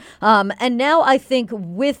Tent. And now I think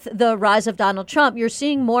with the rise of Donald Trump, you're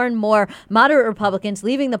seeing more and more moderate Republicans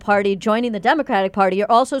leaving the party, joining the Democratic Party.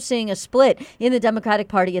 You're also seeing a split in the Democratic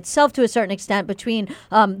Party itself to a certain extent between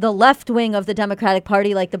the left wing of the Democratic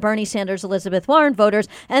Party, like the Bernie Sanders, Elizabeth Warren voters,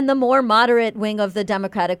 and the more moderate wing of the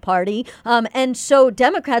Democratic Party. And so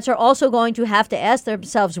Democrats are also going to have to ask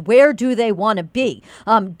themselves, where do they want to be?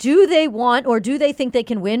 Do they want or do they think they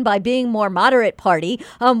can win by being more moderate party,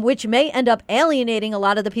 which may end up alienating a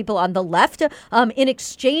lot of the people on the left in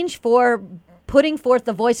exchange for putting forth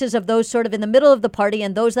the voices of those sort of in the middle of the party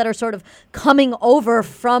and those that are sort of coming over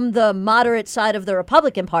from the moderate side of the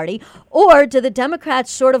Republican Party? Or do the Democrats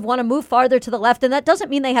sort of want to move farther to the left? And that doesn't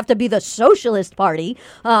mean they have to be the Socialist Party.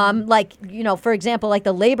 For example, like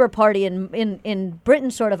the Labour Party in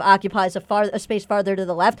Britain sort of occupies a space farther to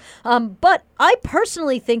the left. But I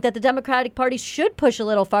personally think that the Democratic Party should push a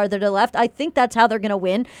little farther to the left. I think that's how they're going to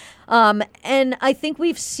win. And I think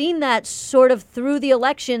we've seen that sort of through the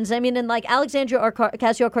elections. I mean, and like Alexandria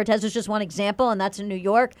Ocasio-Cortez is just one example, and that's in New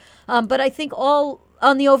York. But I think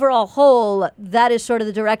on the overall whole, that is sort of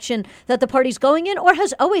the direction that the party's going in, or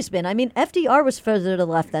has always been. I mean, FDR was further to the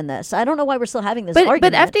left than this. I don't know why we're still having this argument.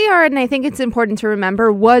 But FDR, and I think it's important to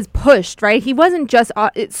remember, was pushed, right? He wasn't just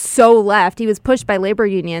so left. He was pushed by labor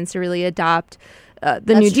unions to really adopt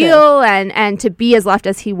the New Deal and to be as left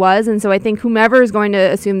as he was. And so I think whomever is going to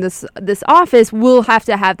assume this office will have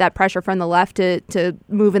to have that pressure from the left to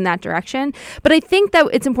move in that direction. But I think that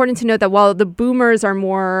it's important to note that while the boomers are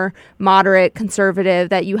more moderate, conservative,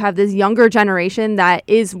 that you have this younger generation that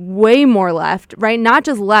is way more left, right? Not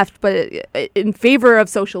just left, but in favor of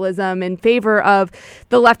socialism, in favor of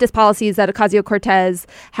the leftist policies that Ocasio-Cortez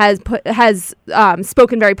has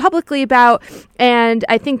spoken very publicly about. And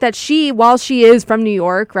I think that while she is from New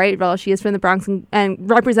York, right? Well, she is from the Bronx and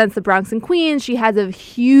represents the Bronx and Queens. She has a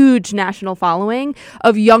huge national following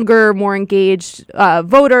of younger, more engaged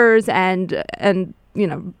voters and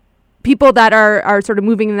people that are sort of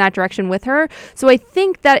moving in that direction with her. So I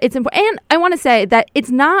think that it's important. And I want to say that it's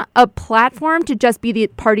not a platform to just be the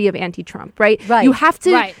party of anti-Trump, right? You have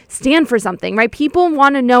to stand for something, right? People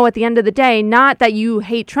want to know at the end of the day, not that you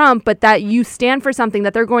hate Trump, but that you stand for something,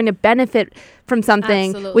 that they're going to benefit from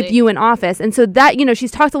something with you in office. And so that,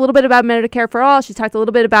 she's talked a little bit about Medicare for all. She's talked a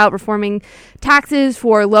little bit about reforming taxes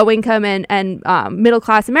for low income and middle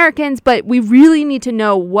class Americans. But we really need to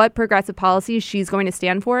know what progressive policies she's going to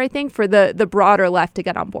stand for, I think, for the broader left to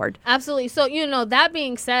get on board. Absolutely. So, that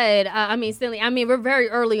being said, Stanley, we're very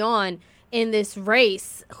early on in this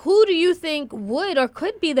race. Who do you think would or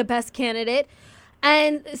could be the best candidate?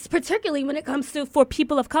 And particularly when it comes to for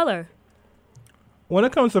people of color? When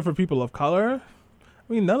it comes to for people of color,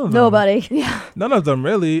 I mean, none of them. Nobody. Yeah. None of them,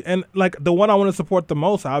 really. And, the one I want to support the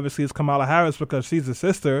most, obviously, is Kamala Harris because she's a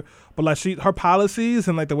sister. But, her policies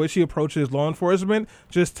and, the way she approaches law enforcement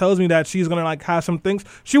just tells me that she's going to, have some things.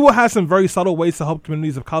 She will have some very subtle ways to help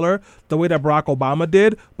communities of color, the way that Barack Obama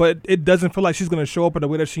did. But it doesn't feel like she's going to show up in the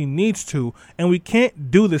way that she needs to. And we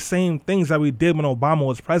can't do the same things that we did when Obama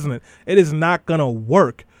was president. It is not going to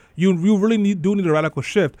work. You really do need a radical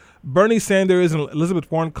shift. Bernie Sanders and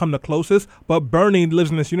Elizabeth Warren come the closest, but Bernie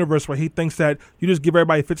lives in this universe where he thinks that you just give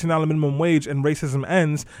everybody $15 minimum wage and racism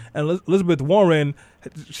ends. And Elizabeth Warren,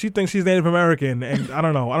 she thinks she's Native American, and I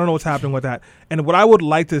don't know what's happening with that. And what I would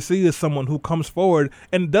like to see is someone who comes forward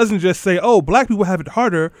and doesn't just say, oh, black people have it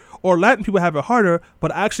harder or Latin people have it harder,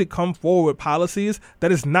 but actually come forward with policies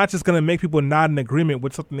that is not just going to make people nod in agreement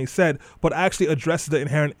with something they said, but actually addresses the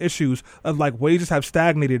inherent issues of wages have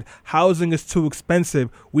stagnated, housing is too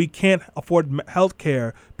expensive, we can't afford health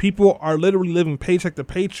care, people are literally living paycheck to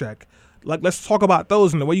paycheck. Let's talk about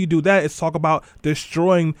those. And the way you do that is talk about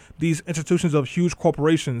destroying these institutions of huge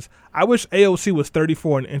corporations. I wish AOC was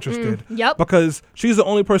 34 and interested. Yep. Because she's the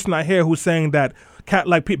only person I hear who's saying that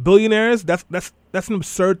billionaires, that's an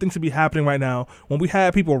absurd thing to be happening right now when we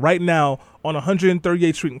have people right now on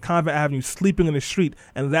 138th Street and Convent Avenue sleeping in the street,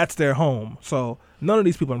 and that's their home. So none of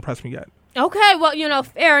these people impress me yet. Okay, well,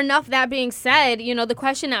 fair enough. That being said, the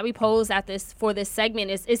question that we pose for this segment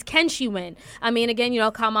is can she win? I mean, again,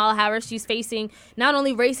 Kamala Harris, she's facing not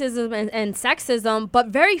only racism and sexism, but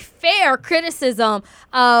very fair criticism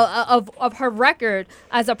of her record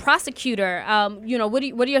as a prosecutor. What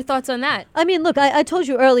are your thoughts on that? I mean, look, I told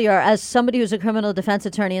you earlier, as somebody who's a criminal defense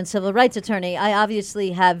attorney and civil rights attorney, I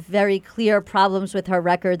obviously have very clear problems with her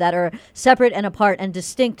record that are separate and apart and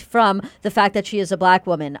distinct from the fact that she is a black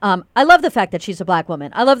woman. I love the fact that she's a black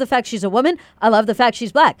woman. I love the fact she's a woman. I love the fact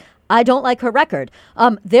she's black. I don't like her record.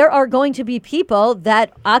 There are going to be people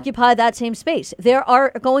that occupy that same space. There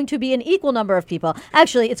are going to be an equal number of people.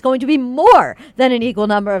 Actually, it's going to be more than an equal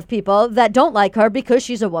number of people that don't like her because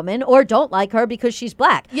she's a woman or don't like her because she's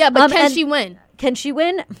black. Yeah, but can she win? Can she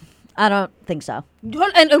win? I don't think so.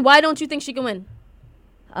 And why don't you think she can win?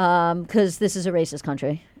 Because this is a racist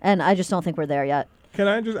country, and I just don't think we're there yet. Can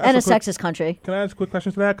I just ask and a sexist country. Can I ask a quick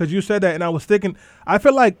question to that? Because you said that, and I was thinking, I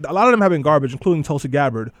feel like a lot of them have been garbage, including Tulsi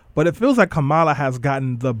Gabbard, but it feels like Kamala has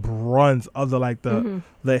gotten the brunt of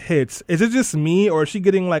the hits. Is it just me, or is she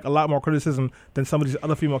getting a lot more criticism than some of these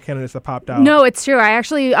other female candidates that popped out? No, it's true. I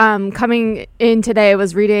actually, coming in today,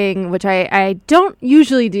 was reading, which I don't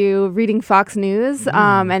usually do, reading Fox News,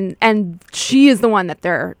 and she is the one that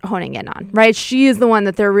they're honing in on, right? She is the one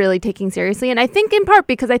that they're really taking seriously, and I think in part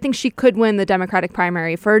because I think she could win the Democratic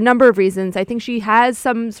primary for a number of reasons. I think she has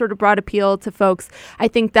some sort of broad appeal to folks. I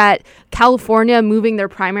think that California moving their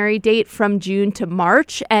primary date from June to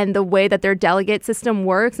March and the way that their delegate system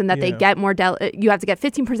works and that they get more, you have to get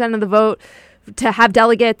 15% of the vote to have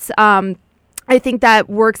delegates. I think that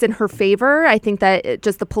works in her favor. I think that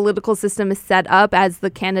just the political system is set up as the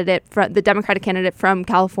Democratic candidate from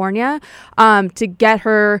California to get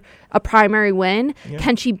her a primary win. Yeah.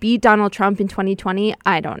 Can she beat Donald Trump in 2020?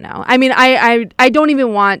 I don't know. I mean, I don't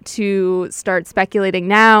even want to start speculating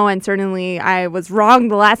now, and certainly I was wrong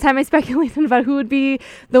the last time I speculated about who would be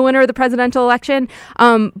the winner of the presidential election.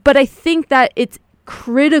 But I think that it's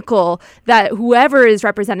critical that whoever is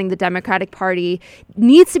representing the Democratic Party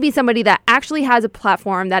needs to be somebody that actually has a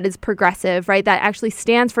platform that is progressive, right? That actually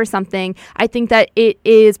stands for something. I think that it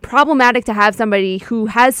is problematic to have somebody who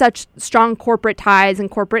has such strong corporate ties and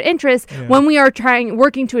corporate interests when we are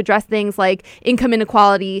working to address things like income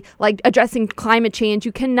inequality, like addressing climate change.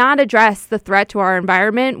 You cannot address the threat to our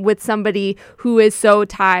environment with somebody who is so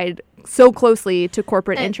tied so closely to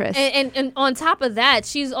corporate interests. And on top of that,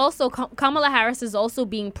 she's also Kamala Harris is also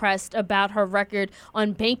being pressed about her record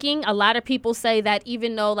on banking. A lot of people say that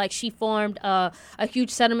even though like she formed a huge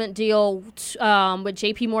settlement deal with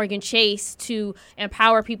J.P. Morgan Chase to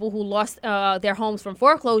empower people who lost their homes from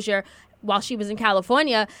foreclosure while she was in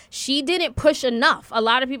California, she didn't push enough. A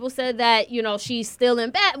lot of people said that, she's still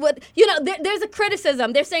in bed. There's a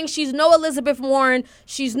criticism. They're saying she's no Elizabeth Warren,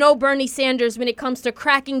 she's no Bernie Sanders when it comes to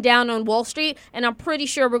cracking down on Wall Street. And I'm pretty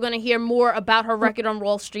sure we're going to hear more about her record on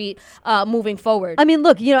Wall Street moving forward. I mean,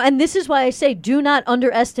 look, and this is why I say do not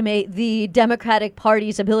underestimate the Democratic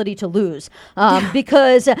Party's ability to lose.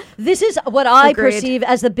 Because this is what I Agreed. perceive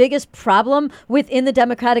as the biggest problem within the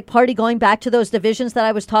Democratic Party, going back to those divisions that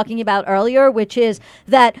I was talking about earlier, which is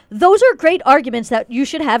that those are great arguments that you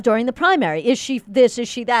should have during the primary. Is she this? Is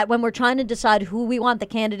she that? When we're trying to decide who we want the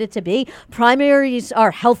candidate to be, primaries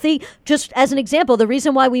are healthy. Just as an example, the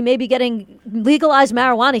reason why we may be getting legalized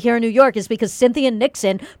marijuana here in New York is because Cynthia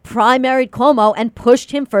Nixon primaried Cuomo and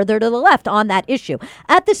pushed him further to the left on that issue.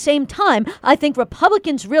 At the same time, I think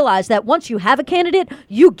Republicans realize that once you have a candidate,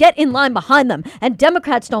 you get in line behind them, and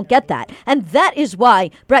Democrats don't get that. And that is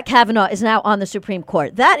why Brett Kavanaugh is now on the Supreme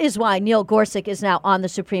Court. That is why Neil Gorsuch is now on the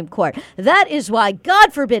Supreme Court. That is why,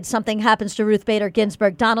 God forbid, something happens to Ruth Bader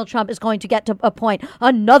Ginsburg, Donald Trump is going to get to appoint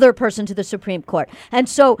another person to the Supreme Court. And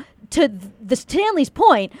so, to the Stanley's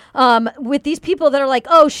point, with these people that are like,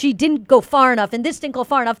 oh, she didn't go far enough and this didn't go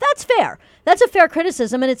far enough, that's fair. That's a fair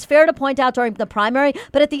criticism, and it's fair to point out during the primary.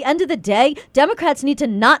 But at the end of the day, Democrats need to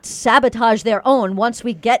not sabotage their own once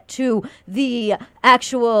we get to the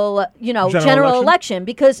actual, general election,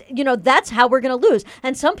 because, that's how we're going to lose.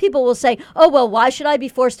 And some people will say, oh, well, why should I be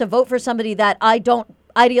forced to vote for somebody that I don't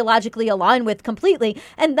ideologically align with completely?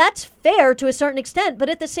 And that's fair to a certain extent, but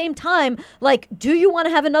at the same time, like, do you want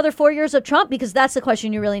to have another 4 years of Trump? Because that's the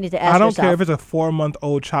question you really need to ask yourself. I don't care if it's a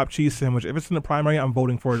 4-month-old chopped cheese sandwich. If it's in the primary, I'm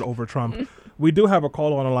voting for it over Trump. We do have a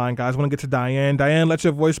caller on the line, guys. I want to get to Diane. Diane, let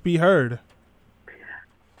your voice be heard.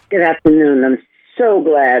 Good afternoon. I'm so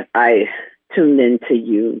glad I tuned in to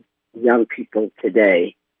you young people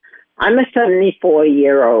today. I'm a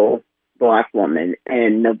 74-year-old Black woman.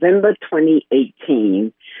 In November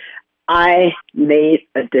 2018, I made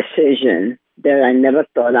a decision that I never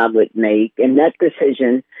thought I would make, and that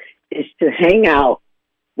decision is to hang out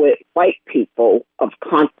with white people of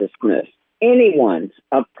consciousness, anyone's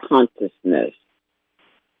of consciousness.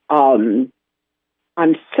 I'm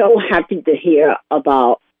so happy to hear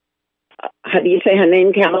about, how do you say her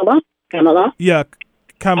name, Kamala? Kamala? Yeah,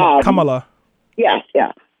 Kamala. Yes,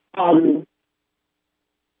 yeah.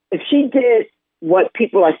 If she did what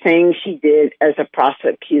people are saying she did as a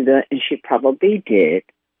prosecutor, and she probably did,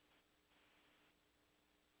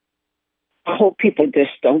 I hope people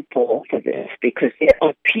just don't fall for this, because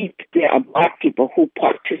there are Black people who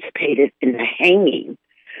participated in the hanging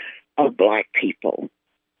of Black people.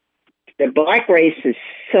 The Black race is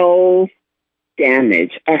so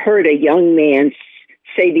damaged. I heard a young man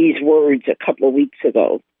say these words a couple of weeks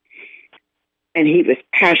ago, and he was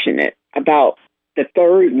passionate about the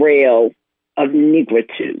third rail of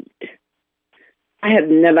negritude. I have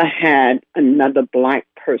never had another Black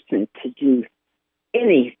person to do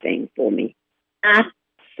anything for me.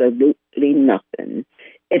 Absolutely nothing.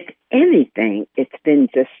 If anything, it's been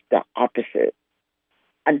just the opposite.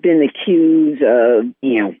 I've been accused of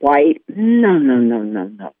being white.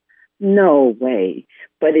 No. No way.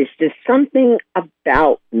 But it's just something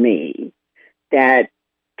about me that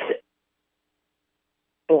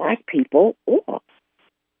Black people,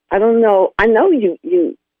 I don't know. I know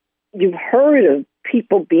you've heard of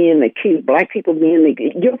people being accused, Black people being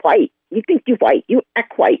accused. You're white. You think you're white. You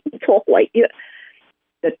act white. You talk white.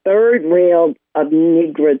 The third rail of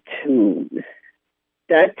negritude.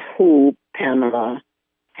 That's who Kamala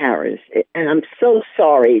Harris is. And I'm so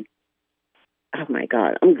sorry. Oh, my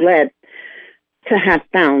God. I'm glad to have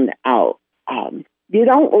found out. You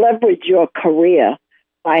don't leverage your career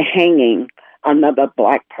by hanging another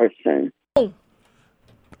Black person.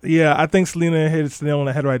 Yeah, I think Selena hit the nail on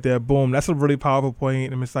the head right there. Boom. That's a really powerful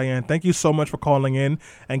point. And Ms. Diane, thank you so much for calling in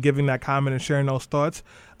and giving that comment and sharing those thoughts.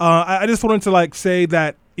 I just wanted to say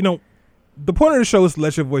that, the point of the show is to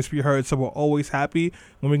let your voice be heard, so we're always happy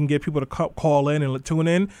when we can get people to call in and tune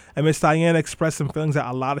in. And Ms. Diane expressed some feelings that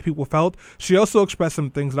a lot of people felt. She also expressed some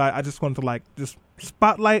things that I just wanted to just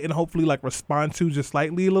spotlight and hopefully respond to just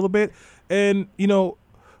slightly a little bit. And,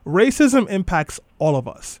 racism impacts all of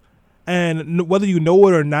us. And whether you know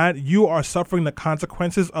it or not, you are suffering the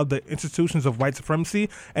consequences of the institutions of white supremacy,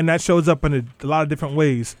 and that shows up in a lot of different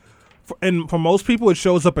ways. And for most people, it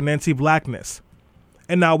shows up in anti-Blackness.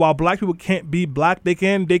 And now, while black people can't be black, they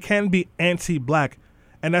can be anti-black.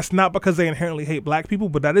 And that's not because they inherently hate black people,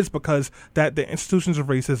 but that is because that the institutions of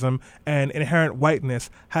racism and inherent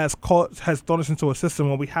whiteness has thrown us into a system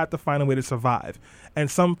where we have to find a way to survive.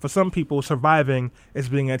 And for some people, surviving is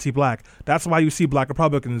being anti-black. That's why you see black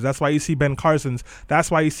Republicans. That's why you see Ben Carson's.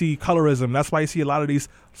 That's why you see colorism. That's why you see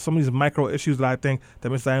some of these micro issues that I think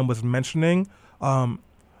that Ms. Diane was mentioning.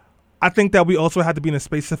 I think that we also have to be in a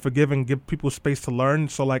space to forgive and give people space to learn.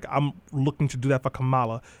 So, like, I'm looking to do that for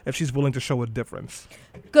Kamala if she's willing to show a difference.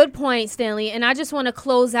 Good point, Stanley. And I just want to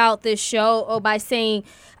close out this show by saying,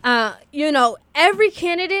 every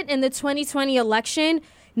candidate in the 2020 election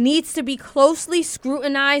needs to be closely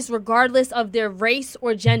scrutinized regardless of their race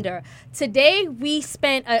or gender. Today, we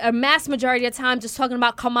spent a mass majority of time just talking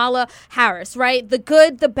about Kamala Harris, right? The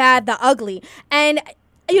good, the bad, the ugly. And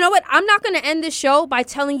you know what? I'm not going to end this show by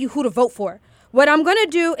telling you who to vote for. What I'm going to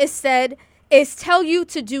do is tell you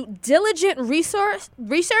to do diligent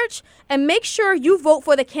research and make sure you vote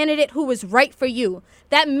for the candidate who is right for you.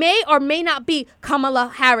 That may or may not be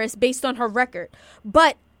Kamala Harris based on her record.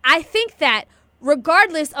 But I think that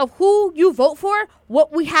regardless of who you vote for,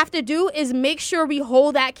 what we have to do is make sure we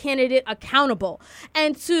hold that candidate accountable.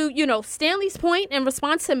 And to, Stanley's point in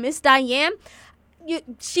response to Miss Diane,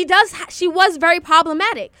 she was very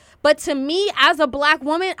problematic. But to me, as a black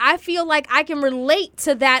woman, I feel like I can relate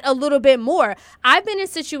to that a little bit more. I've been in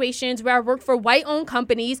situations where I worked for white-owned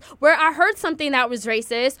companies where I heard something that was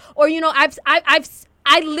racist, or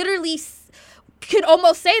I literally could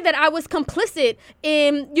almost say that I was complicit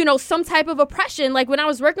in, some type of oppression. Like when I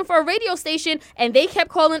was working for a radio station and they kept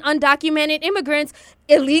calling undocumented immigrants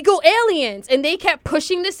illegal aliens and they kept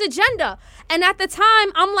pushing this agenda. And at the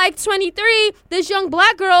time, I'm like 23, this young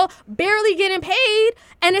black girl barely getting paid.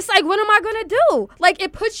 And it's like, what am I going to do? Like,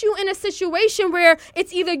 it puts you in a situation where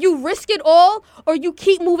it's either you risk it all or you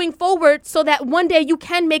keep moving forward so that one day you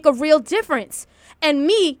can make a real difference. And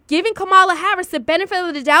me giving Kamala Harris the benefit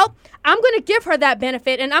of the doubt, I'm going to give her that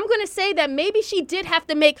benefit. And I'm going to say that maybe she did have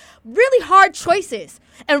to make really hard choices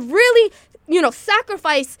and really,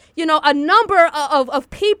 sacrifice, a number of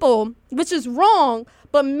people, which is wrong.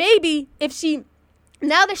 But maybe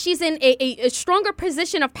now that she's in a stronger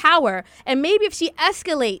position of power, and maybe if she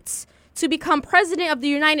escalates to become president of the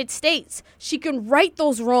United States, she can right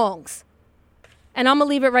those wrongs. And I'm going to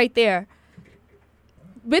leave it right there.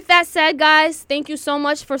 With that said, guys, thank you so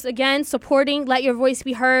much for, again, supporting Let Your Voice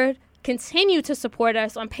Be Heard. Continue to support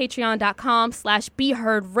us on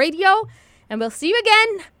patreon.com/BeHeardRadio. And we'll see you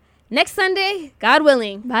again next Sunday, God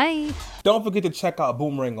willing. Bye. Don't forget to check out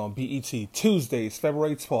Boomerang on BET Tuesdays,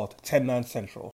 February 12th, 10/9 Central.